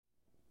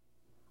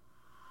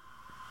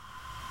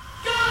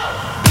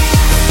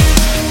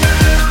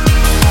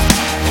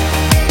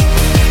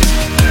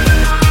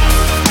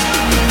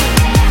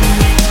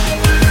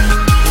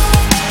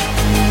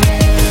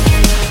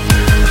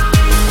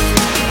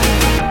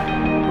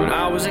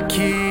was a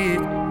kid,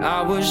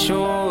 I was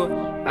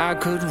sure I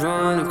could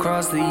run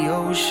across the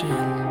ocean.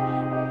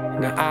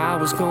 Now I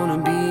was gonna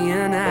be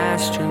an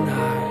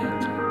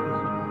astronaut.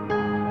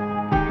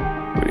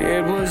 But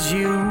it was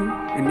you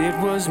and it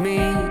was me.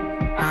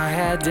 I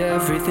had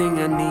everything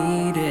I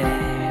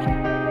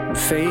needed.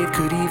 Faith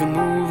could even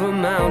move a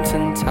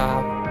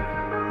mountaintop.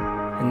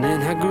 And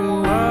then I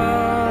grew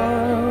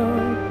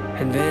up,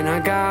 and then I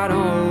got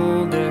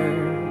older,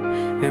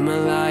 and my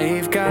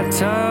life got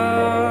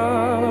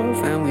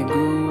tough, and we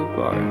grew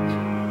apart.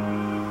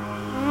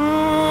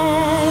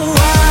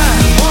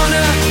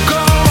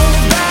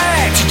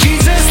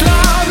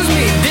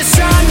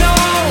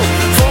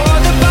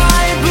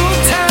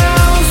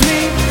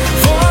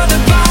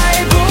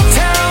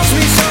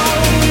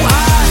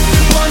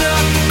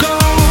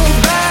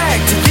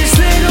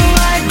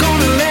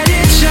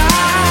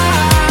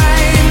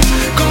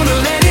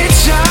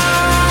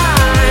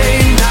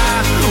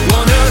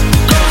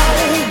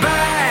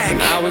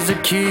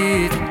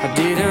 Kid, I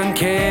didn't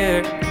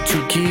care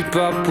to keep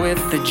up with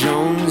the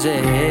Joneses.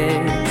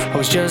 I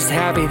was just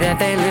happy that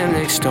they lived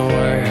next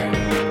door.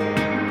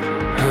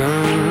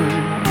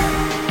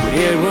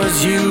 It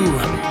was you,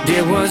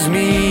 it was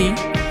me.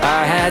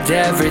 I had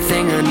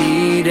everything I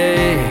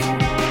needed.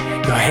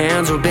 Your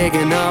hands were big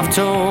enough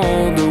to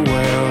hold the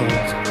world.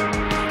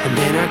 And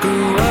then I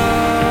grew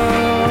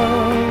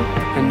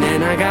up, and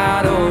then I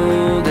got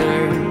older,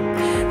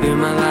 then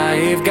my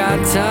life got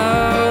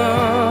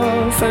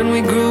tough, and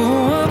we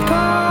grew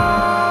apart.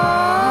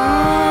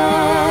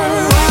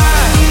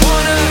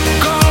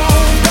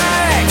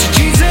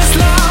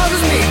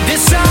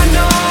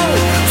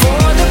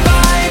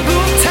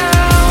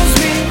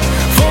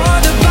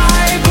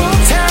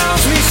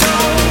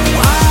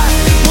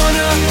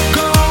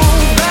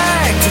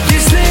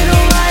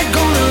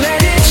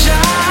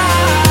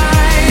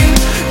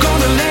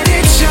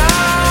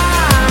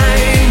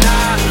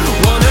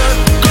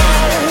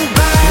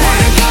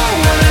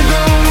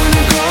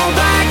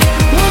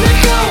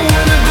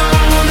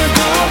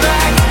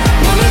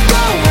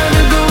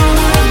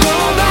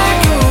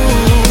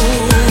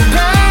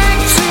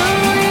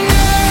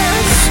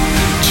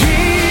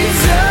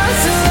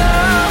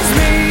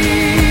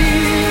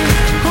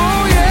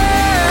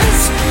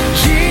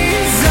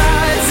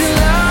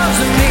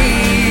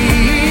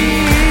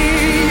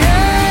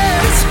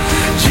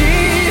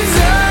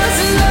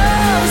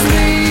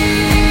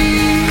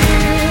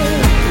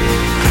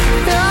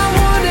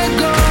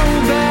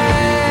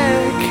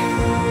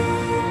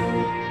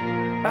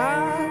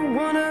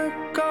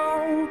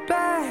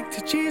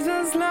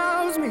 Jesus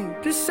loves me,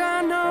 this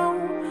I know,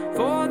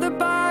 for the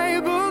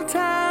Bible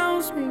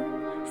tells me,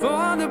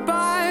 for the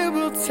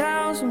Bible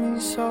tells me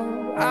so.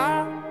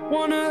 I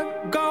wanna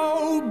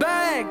go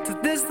back to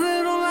this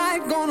little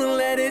light, gonna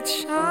let it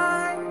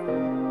shine,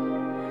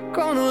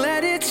 gonna let